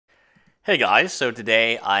Hey guys, so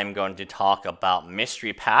today I'm going to talk about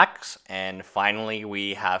mystery packs, and finally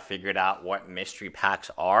we have figured out what mystery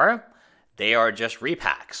packs are. They are just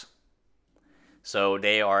repacks. So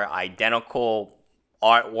they are identical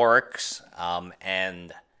artworks,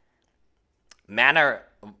 and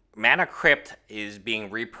Mana Crypt is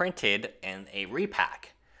being reprinted in a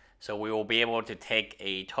repack. So we will be able to take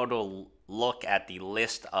a total look at the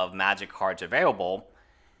list of magic cards available,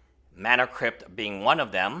 Mana Crypt being one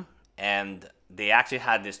of them. And they actually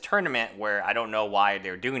had this tournament where I don't know why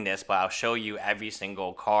they're doing this, but I'll show you every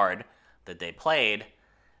single card that they played.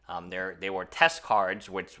 They were test cards,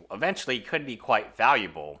 which eventually could be quite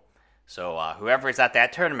valuable. So whoever is at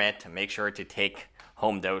that tournament, make sure to take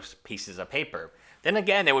home those pieces of paper. Then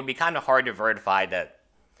again, it would be kind of hard to verify that.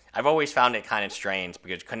 I've always found it kind of strange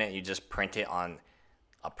because couldn't you just print it on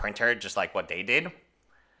a printer just like what they did?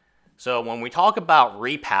 So when we talk about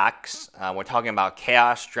repacks, we're talking about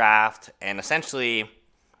Chaos Draft, and essentially,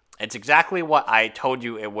 it's exactly what I told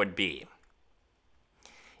you it would be.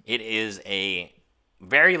 It is a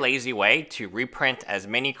very lazy way to reprint as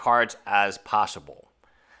many cards as possible.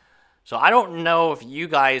 So I don't know if you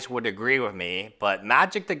guys would agree with me, but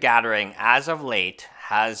Magic the Gathering, as of late,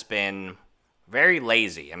 has been very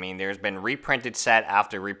lazy. I mean, there's been reprinted set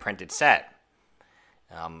after reprinted set.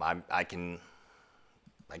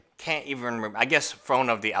 I can't even remember. I guess Throne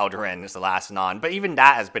of the Eldraine is the last non, but even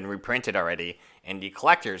that has been reprinted already in the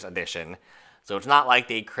collector's edition. So it's not like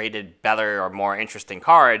they created better or more interesting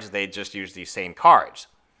cards. They just use these same cards.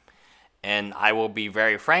 And I will be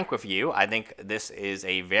very frank with you. I think this is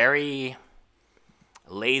a very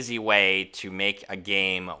lazy way to make a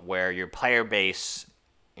game where your player base,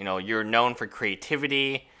 you're known for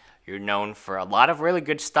creativity. You're known for a lot of really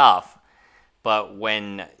good stuff. But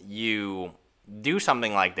when you do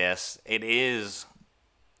something like this,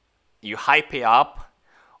 you hype it up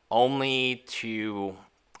only to,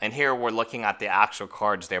 and here we're looking at the actual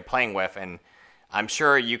cards they're playing with, and I'm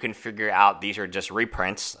sure you can figure out these are just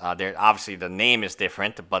reprints. Obviously the name is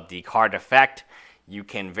different, but the card effect, you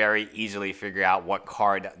can very easily figure out what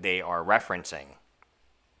card they are referencing.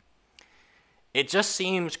 It just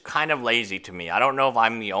seems kind of lazy to me. I don't know if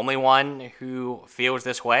I'm the only one who feels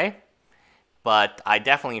this way, but I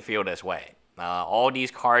definitely feel this way. All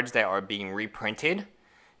these cards that are being reprinted,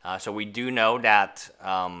 so we do know that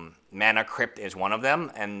Mana Crypt is one of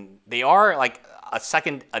them, and they are like a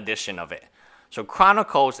second edition of it. So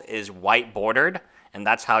Chronicles is white bordered, and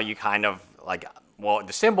that's how you kind of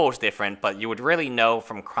the symbol is different, but you would really know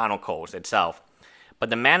from Chronicles itself.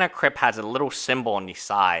 But the Mana Crypt has a little symbol on the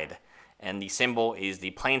side, and the symbol is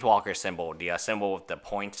the Planeswalker symbol, the symbol with the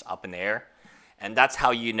points up in the air, and that's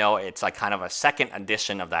how you know it's like kind of a second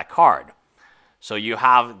edition of that card. So you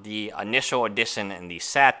have the initial edition in the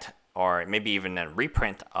set, or maybe even a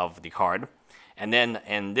reprint of the card. And then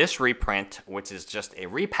in this reprint, which is just a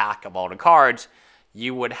repack of all the cards,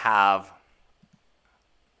 you would have...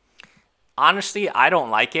 Honestly, I don't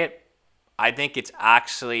like it. I think it's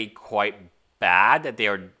actually quite bad that they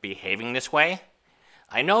are behaving this way.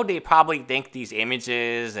 I know they probably think these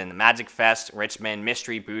images and Magic Fest, Richmond,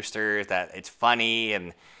 mystery boosters, that it's funny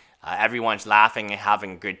and everyone's laughing and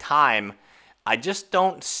having a good time. I just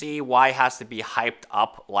don't see why it has to be hyped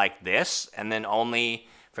up like this, and then only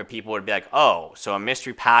for people to be like, oh, so a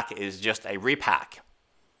mystery pack is just a repack.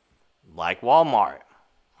 Like Walmart.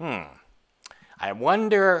 I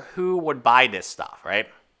wonder who would buy this stuff, right?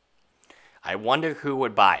 I wonder who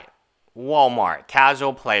would buy it. Walmart,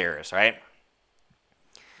 casual players, right?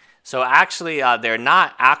 So actually, they're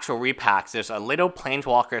not actual repacks. There's a little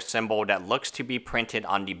Planeswalker symbol that looks to be printed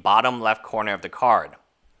on the bottom left corner of the card.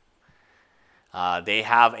 They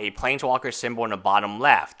have a Planeswalker symbol in the bottom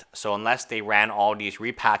left. So unless they ran all these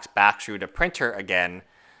repacks back through the printer again.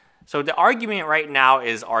 So the argument right now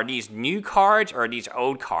is, are these new cards or are these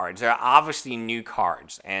old cards? They're obviously new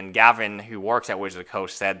cards. And Gavin, who works at Wizard of the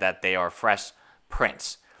Coast, said that they are fresh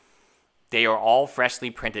prints. They are all freshly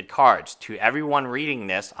printed cards. To everyone reading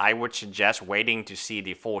this, I would suggest waiting to see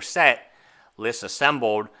the full set list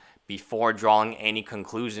assembled before drawing any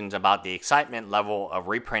conclusions about the excitement level of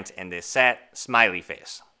reprints in this set, smiley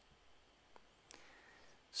face.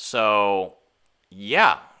 So,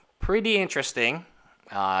 yeah, pretty interesting.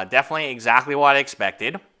 Definitely exactly what I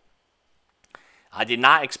expected. I did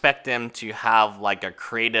not expect them to have like a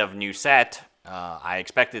creative new set. I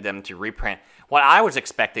expected them to reprint. What I was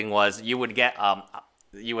expecting was you would get,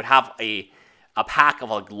 you would have a pack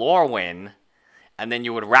of like Lorwyn, and then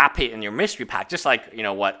you would wrap it in your mystery pack, just like,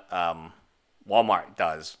 what Walmart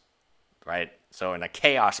does, right? So in a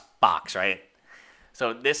chaos box, right?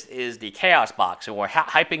 So this is the Chaos box. So we're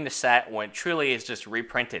hyping the set when it truly is just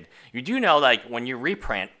reprinted. You do know, like, when you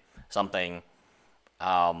reprint something,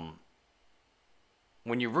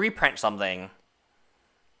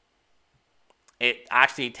 it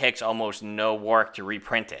actually takes almost no work to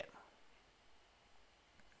reprint it.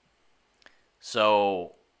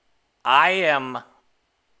 So I am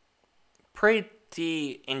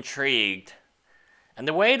pretty intrigued. And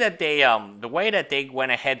the way that they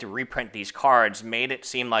went ahead to reprint these cards made it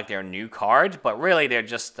seem like they're new cards, but really they're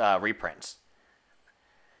just reprints.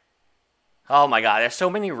 Oh my god, there's so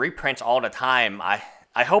many reprints all the time.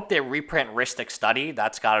 I hope they reprint Rhystic Study.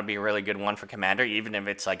 That's got to be a really good one for Commander, even if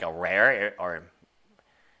it's like a rare or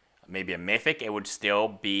maybe a mythic, it would still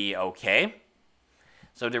be okay.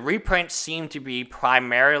 So the reprints seem to be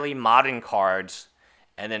primarily modern cards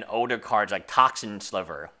and then older cards like Toxin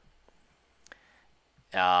Sliver.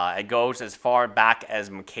 It goes as far back as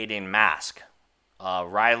Mercadian Mask.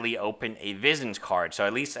 Riley opened a Visions card, so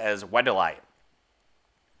at least as Weatherlight.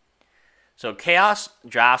 So Chaos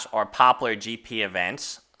drafts are popular GP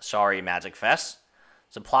events. Sorry, Magic Fest.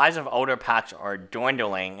 Supplies of older packs are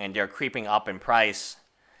dwindling and they're creeping up in price.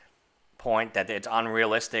 Point that it's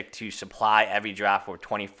unrealistic to supply every draft with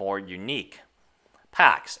 24 unique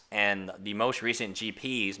packs. And the most recent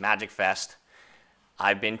GPs, Magic Fest,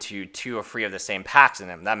 I've been to 2 or 3 of the same packs in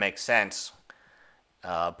them. That makes sense.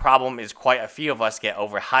 Problem is quite a few of us get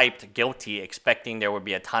overhyped, guilty, expecting there would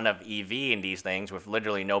be a ton of EV in these things with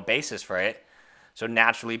literally no basis for it. So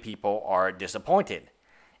naturally people are disappointed.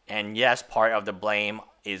 And yes, part of the blame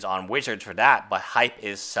is on Wizards for that, but hype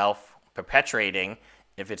is self-perpetuating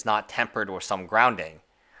if it's not tempered with some grounding.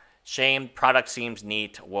 Shame, product seems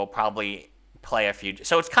neat, will probably play a few...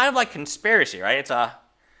 So it's kind of like Conspiracy, right? It's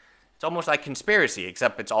almost like Conspiracy,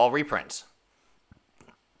 except it's all reprints.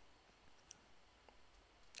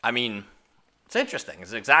 I mean, it's interesting.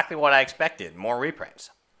 It's exactly what I expected. More reprints.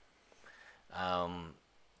 I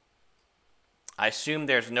assume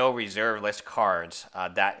there's no reserve list cards.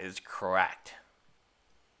 That is correct.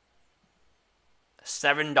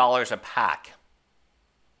 $7 a pack.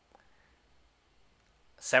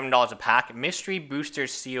 $7 a pack. Mystery Booster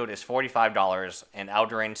Sealed is $45 and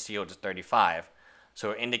Eldraine Sealed is $35.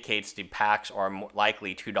 So it indicates the packs are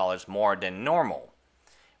likely $2 more than normal,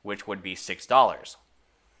 which would be $6.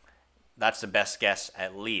 That's the best guess,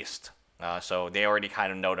 at least. So they already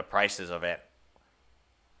kind of know the prices of it.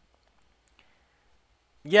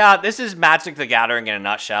 Yeah, this is Magic the Gathering in a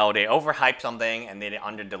nutshell. They overhype something and they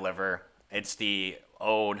underdeliver. It's the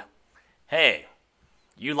old, hey,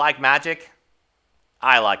 you like Magic?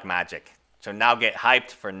 I like Magic. So now get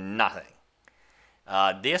hyped for nothing.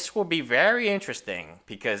 This will be very interesting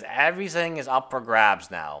because everything is up for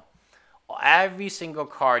grabs now. Every single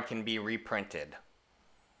card can be reprinted.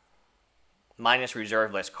 Minus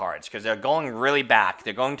reserve list cards, because they're going really back.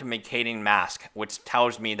 They're going to Mercadian Mask, which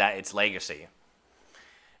tells me that it's Legacy.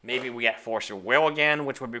 Maybe we get Force of Will again,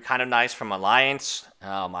 which would be kind of nice from Alliance.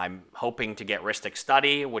 I'm hoping to get Rhystic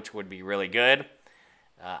Study, which would be really good.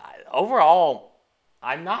 Overall,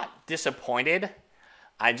 I'm not disappointed.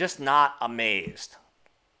 I'm just not amazed.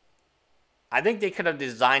 I think they could have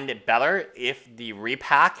designed it better if the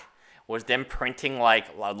repack was them printing like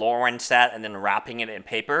a Lauren set and then wrapping it in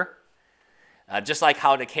paper. Just like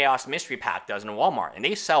how the Chaos Mystery Pack does in Walmart. And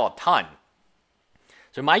they sell a ton.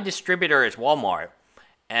 So my distributor is Walmart.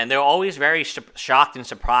 And they're always very shocked and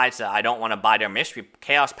surprised that I don't want to buy their Mystery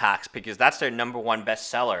Chaos Packs because that's their #1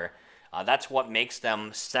 bestseller. That's what makes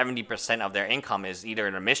them 70% of their income is either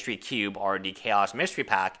the Mystery Cube or the Chaos Mystery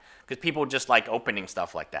Pack because people just like opening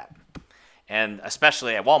stuff like that. And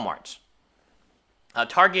especially at Walmart's.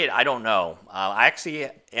 Target, I don't know. I actually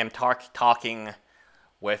am talking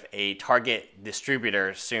with a Target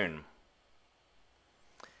distributor soon.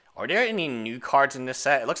 Are there any new cards in this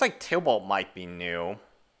set? It looks like Tybalt might be new.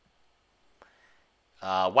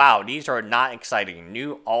 Wow, these are not exciting.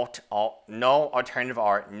 New no alternative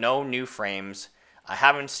art, no new frames. I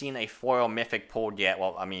haven't seen a foil mythic pulled yet.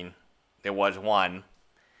 Well, I mean, there was one.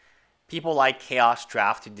 People like Chaos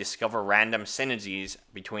Draft to discover random synergies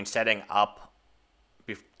between setting up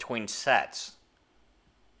between sets.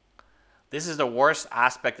 This is the worst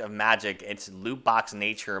aspect of Magic. It's loot box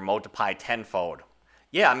nature multiplied tenfold.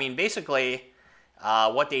 Yeah, I mean, basically,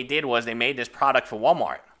 what they did was they made this product for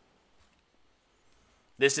Walmart.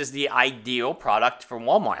 This is the ideal product for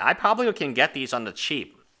Walmart. I probably can get these on the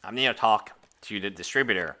cheap. I'm going to talk to the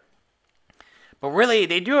distributor. But really,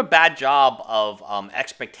 they do a bad job of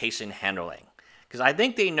expectation handling. Because I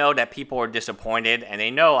think they know that people are disappointed. And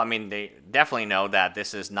they know, I mean, they definitely know that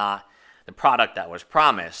this is not the product that was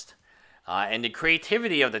promised. And the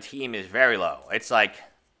creativity of the team is very low. It's like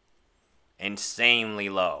insanely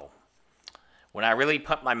low. When I really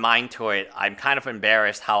put my mind to it, I'm kind of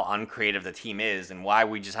embarrassed how uncreative the team is and why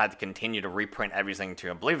we just had to continue to reprint everything to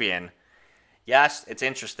oblivion. Yes, it's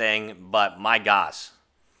interesting, but my gosh.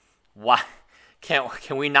 Why can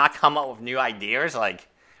we not come up with new ideas? Like,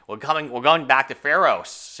 we're going back to Pharaoh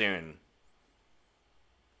soon.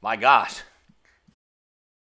 My gosh.